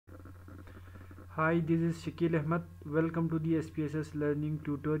Hi, this is Shakil Ahmed. Welcome to the SPSS learning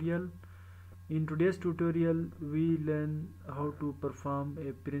tutorial. In today's tutorial, we learn how to perform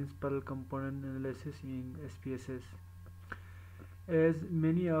a principal component analysis in SPSS. As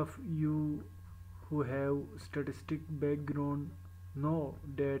many of you who have statistic background know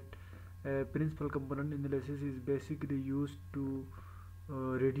that principal component analysis is basically used to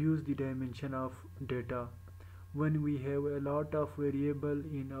reduce the dimension of data. When we have a lot of variable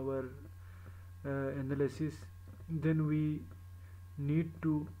in our analysis, then we need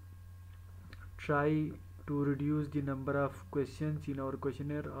to try to reduce the number of questions in our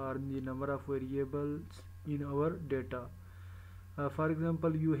questionnaire or the number of variables in our data. For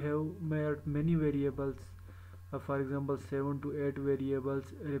example, you have many variables, for example 7 to 8 variables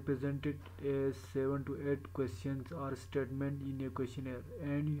represented as 7 to 8 questions or statement in a questionnaire,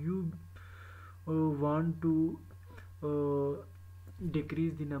 and you want to uh,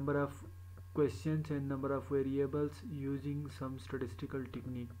 decrease the number of questions and number of variables using some statistical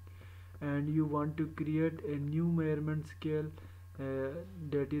technique, and you want to create a new measurement scale,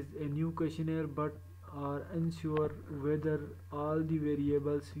 that is a new questionnaire, but are unsure whether all the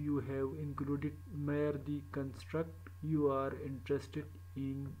variables you have included measure the construct you are interested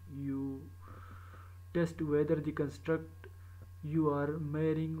in. You test whether the construct you are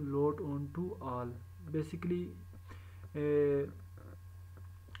measuring load onto all. Basically, uh,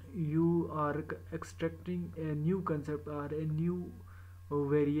 you are extracting a new concept or a new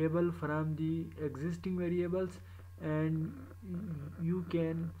variable from the existing variables, and you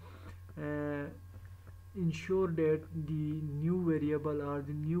can uh, ensure that the new variable or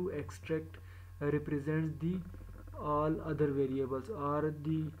the new extract represents the all other variables, or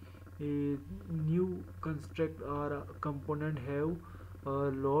the new construct or component have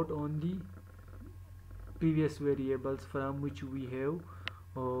load on the previous variables from which we have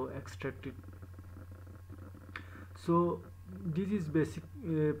extracted. So this is basic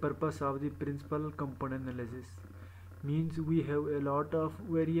purpose of the principal component analysis. Means we have a lot of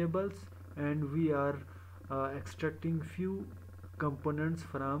variables and we are extracting few components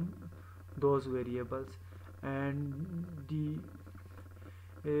from those variables, and the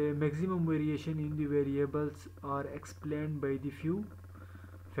maximum variation in the variables are explained by the few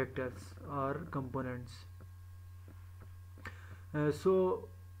factors or components. So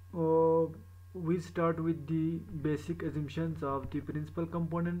we start with the basic assumptions of the principal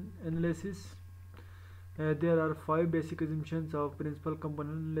component analysis. There are 5 basic assumptions of principal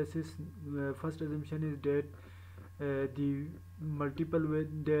component analysis. First assumption is that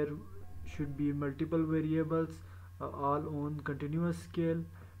there should be multiple variables all on continuous scale,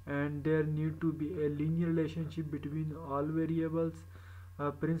 and there need to be a linear relationship between all variables.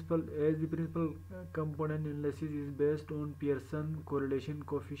 The principal component analysis is based on Pearson correlation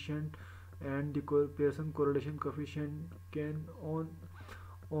coefficient, and the Pearson correlation coefficient can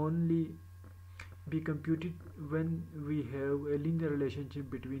only be computed when we have a linear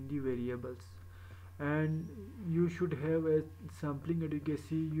relationship between the variables. And you should have a sampling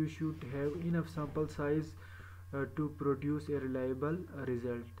adequacy. You should have enough sample size to produce a reliable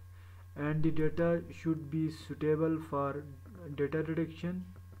result, and the data should be suitable for data detection,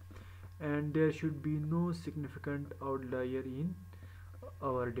 and there should be no significant outlier in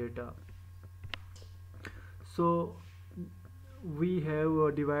our data. So we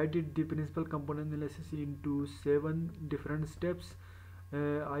have divided the principal component analysis into 7 different steps.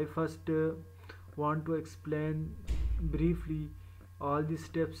 I first want to explain briefly all the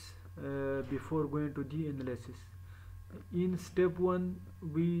steps before going to the analysis. In step 1,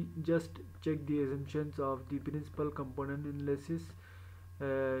 we just check the assumptions of the principal component analysis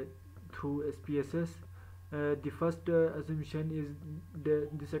through SPSS. The first assumption is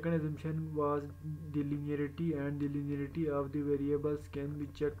the second assumption was the linearity, and the linearity of the variables can be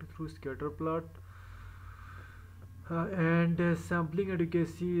checked through scatter plot. And sampling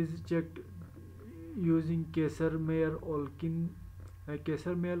adequacy is checked using Kaiser-Meyer-Olkin.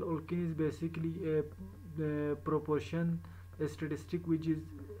 Kaiser-Meyer-Olkin is basically a proportion, a statistic which is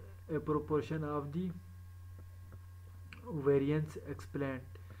a proportion of the variance explained,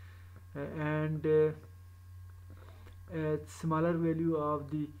 and a smaller value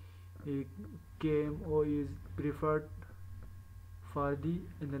of the KMO is preferred for the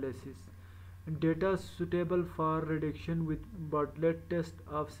analysis. Data suitable for reduction with Bartlett test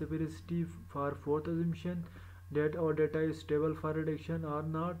of severity for fourth assumption, that our data is stable for reduction or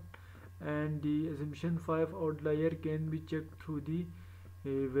not. And the assumption 5, outlier can be checked through the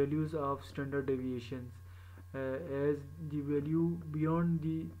values of standard deviations, as the value beyond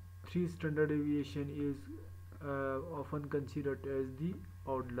the 3 standard deviation is often considered as the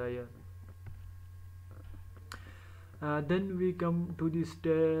outlier. Then we come to the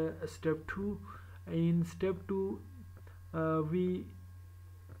step 2. In step 2, we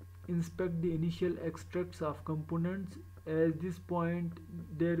inspect the initial extracts of components. At this point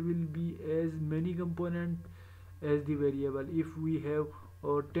there will be as many components as the variable. If we have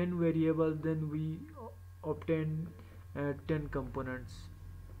 10 variables, then we obtain 10 components.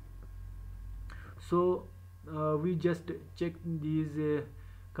 So we just check these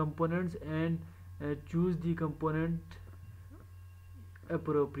components and choose the component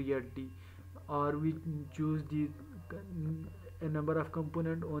appropriately, or we choose the a number of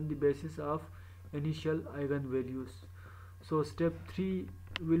component on the basis of initial eigenvalues. So step 3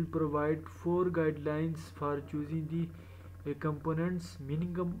 will provide 4 guidelines for choosing the components,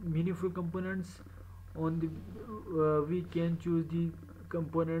 meaningful components. On the we can choose the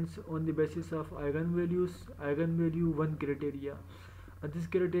components on the basis of eigenvalues. Eigenvalue 1 criteria. This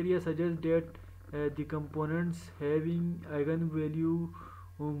criteria suggests that the components having eigenvalue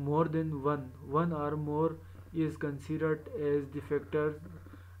more than 1 or more is considered as the factor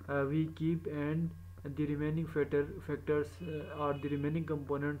we keep, and the remaining factors or the remaining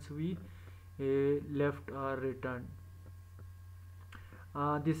components we left or returned.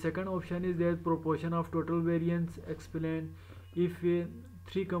 The second option is that proportion of total variance. Explain if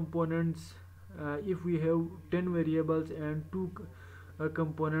 3 components, if we have 10 variables and 2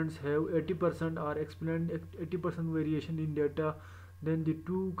 components have 80% or explain 80% variation in data, then the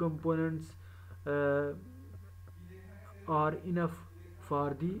 2 components are enough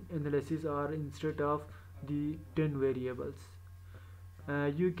for the analysis, or instead of the 10 variables.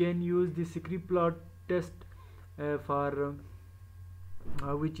 You can use the script plot test for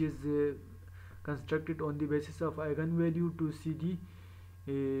which is constructed on the basis of eigenvalue to see the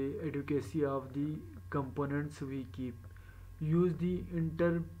adequacy of the components we keep. Use the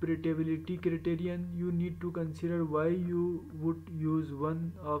interpretability criterion. You need to consider why you would use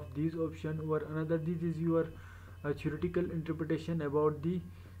one of these options over another. This is your theoretical interpretation about the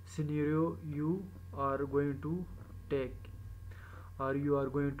scenario you are going to take or you are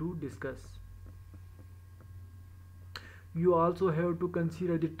going to discuss. You also have to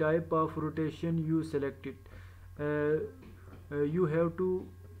consider the type of rotation you selected. You have to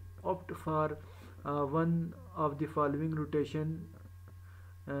opt for one of the following rotation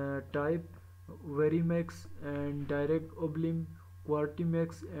type: varimax and direct oblique,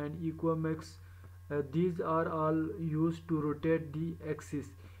 quantimax and equimax. These are all used to rotate the axis.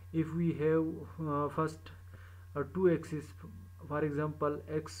 If we have first 2 axes, for example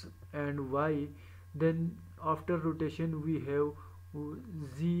x and y, then after rotation we have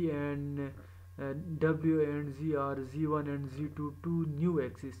z and w and z, or z1 and z2, 2 new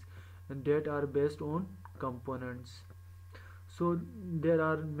axes, and that are based on components. So there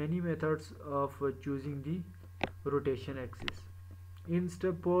are many methods of choosing the rotation axis. In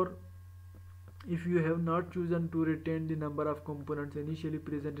step 4, if you have not chosen to retain the number of components initially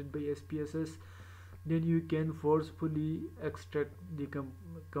presented by SPSS, then you can forcefully extract the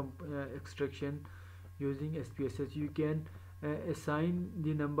extraction using SPSS. You can assign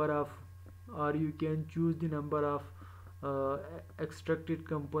the number of, or you can choose the number of extracted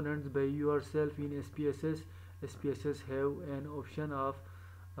components by yourself in SPSS. SPSS have an option of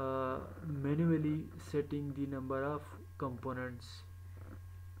manually setting the number of components.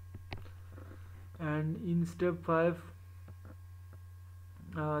 And in step 5,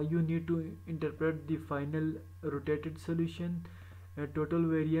 you need to interpret the final rotated solution. Total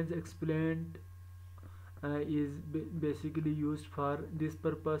variance explained is basically used for this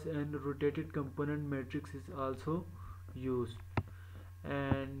purpose, and rotated component matrix is also used.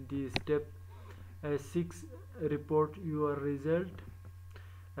 And the step 6, report your result.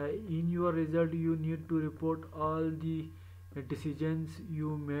 In your result you need to report all the decisions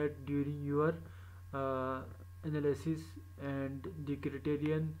you made during your analysis and the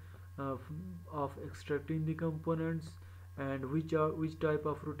criterion of extracting the components, and which type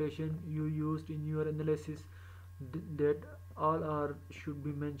of rotation you used in your analysis. That all are should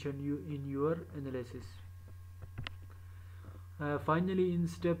be mentioned in your analysis. Finally, in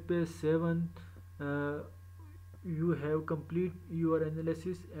step 7, you have complete your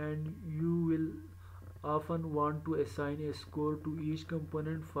analysis, and you will often want to assign a score to each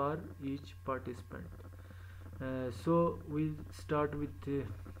component for each participant. So we start with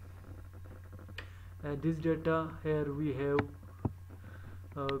this data. Here we have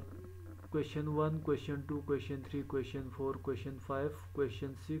question 1, question 2, question 3, question 4, question 5,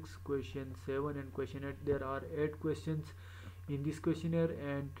 question 6, question 7 and question 8. There are 8 questions in this questionnaire,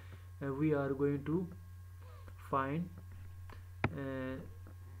 and we are going to find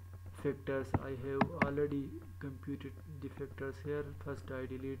factors. I have already computed the factors here. First I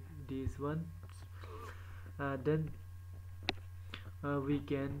delete these ones, then we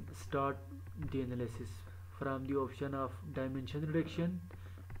can start the analysis from the option of dimension reduction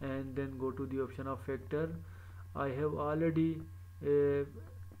and then go to the option of factor. I have already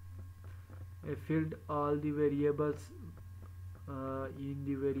filled all the variables in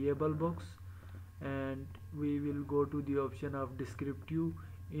the variable box, and we will go to the option of descriptive.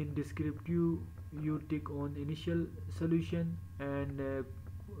 In descriptive you tick on initial solution and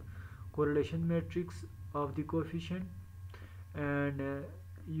correlation matrix of the coefficient, and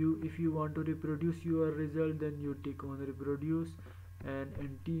if you want to reproduce your result, then you tick on reproduce, and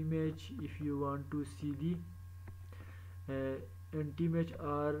anti-image if you want to see the anti-image,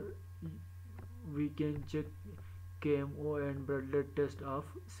 or we can check KMO and bloodlet test of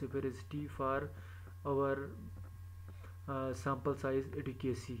severity for our sample size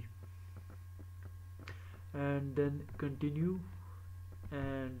adequacy, and then continue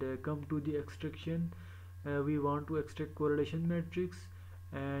and come to the extraction. We want to extract correlation matrix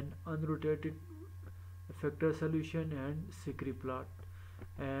and unrotated factor solution and Sikri plot,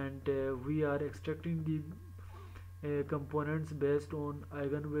 and we are extracting the components based on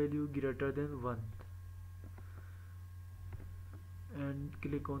eigenvalue greater than 1, and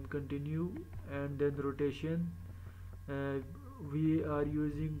click on continue, and then rotation. We are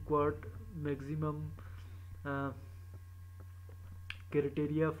using quart maximum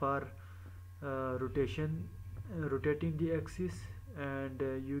criteria for rotating the axis, and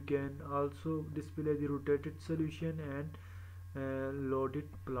you can also display the rotated solution and loading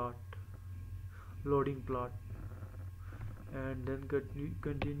plot, and then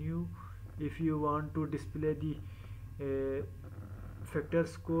continue. If you want to display the factor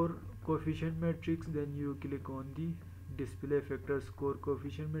score coefficient matrix, then you click on the display factor score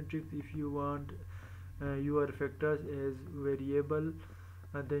coefficient matrix. If you want your factors as variable,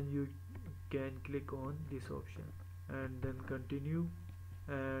 then you can click on this option and then continue,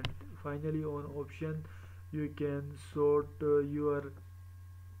 and finally on option you can sort your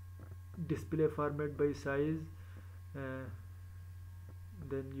display format by size,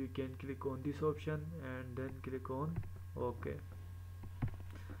 then you can click on this option and then click on OK.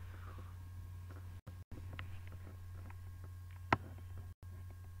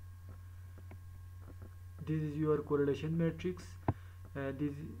 This is your correlation matrix.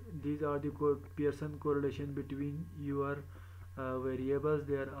 These are the Pearson correlation between your variables.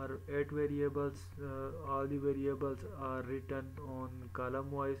 There are 8 variables. All the variables are written on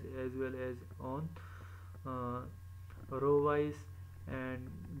column wise as well as on row wise, and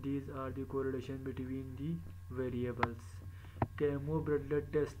these are the correlation between the variables. KMO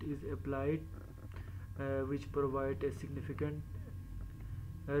bloodlet test is applied, which provide a significant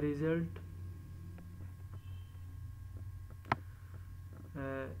result.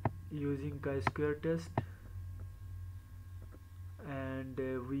 Using chi-square test, and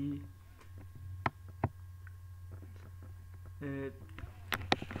we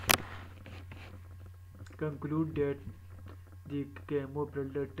conclude that the KMO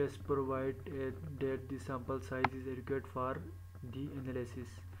bloodlet test provide that the sample size is adequate for the analysis,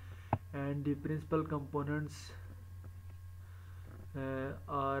 and the principal components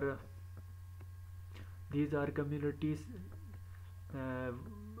are these are communities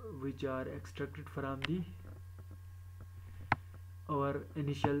which are extracted from our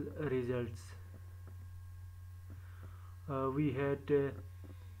initial results. We had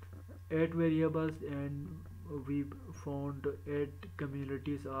 8 variables and we found 8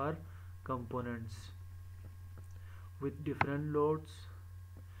 communities or components with different loads,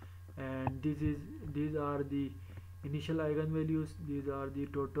 and these are the initial eigenvalues, these are the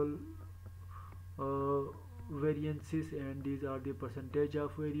total variances, and these are the percentage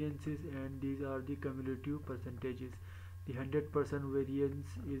of variances, and these are the cumulative percentages. The 100% variance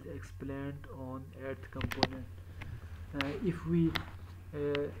is explained on 8th component. If we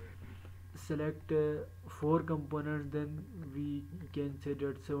select 4 components, then we can say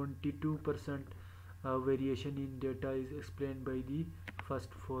that 72% variation in data is explained by the first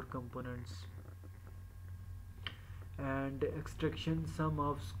 4 components. And extraction sum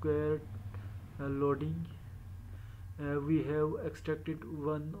of squared loading, we have extracted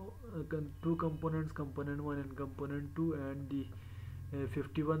 2 components, component 1 and component 2, and the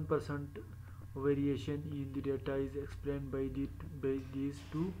 51% variation in the data is explained by these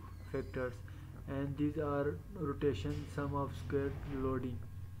 2 factors, and these are rotation, sum of squared, loading.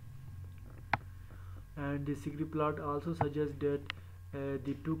 And the Sikri plot also suggests that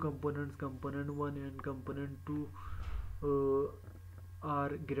the 2 components, component 1 and component 2, are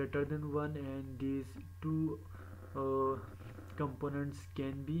greater than 1, and these two uh, components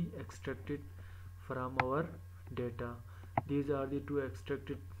can be extracted from our data. These are the two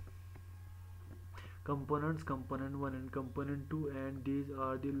extracted components, component 1 and component 2, and these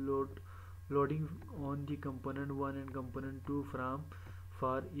are the loading on the component 1 and component 2 from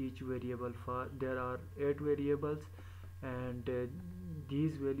for each variable. For there are 8 variables, and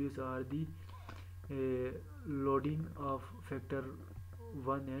these values are the loading of factor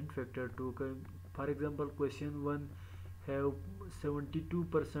 1 and factor 2. For example, question 1 have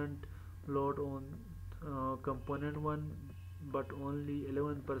 72% load on component 1 but only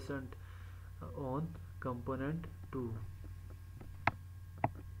 11% on component 2.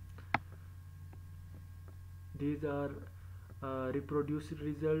 These are reproduced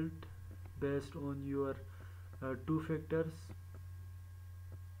result based on your two factors,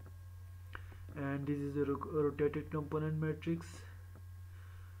 and this is a rotated component matrix.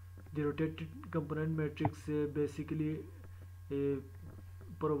 The rotated component matrix basically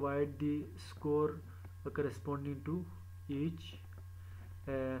provide the score corresponding to each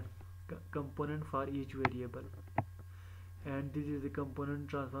component for each variable, and this is the component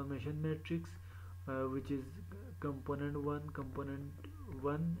transformation matrix, which is component 1,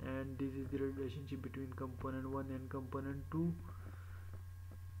 and this is the relationship between component 1 and component 2,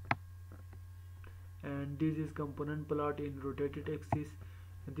 and this is component plot in rotated axis.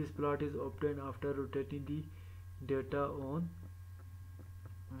 This plot is obtained after rotating the data on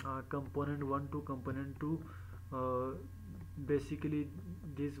component 1 to component 2. Basically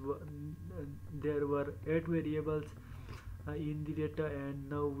there were 8 variables in the data, and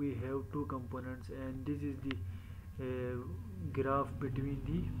now we have 2 components, and this is the graph between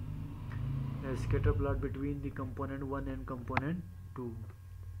the scatter plot between the component 1 and component 2,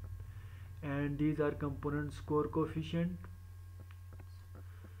 and these are component score coefficient,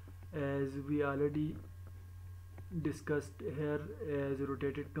 as we already discussed here as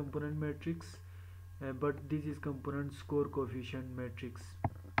rotated component matrix, but this is component score coefficient matrix,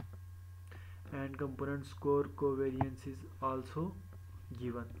 and component score covariance is also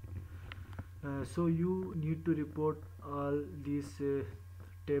given. So you need to report all these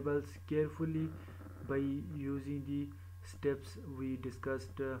tables carefully by using the steps we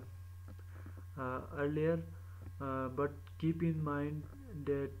discussed earlier, but keep in mind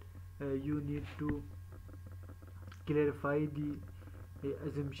that you need to clarify the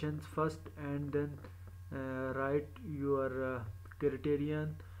assumptions first, and then write your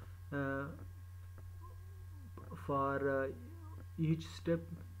criterion for each step,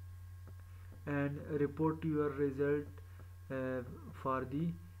 and report your result for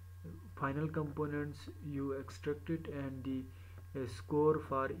the final components you extracted, and the score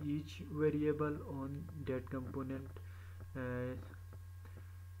for each variable on that component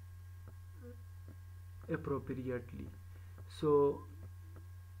appropriately. So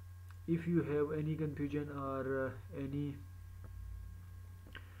if you have any confusion or any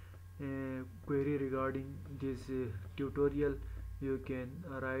query regarding this tutorial, you can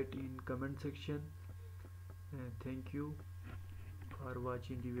write in comment section. Thank you for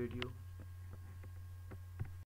watching the video.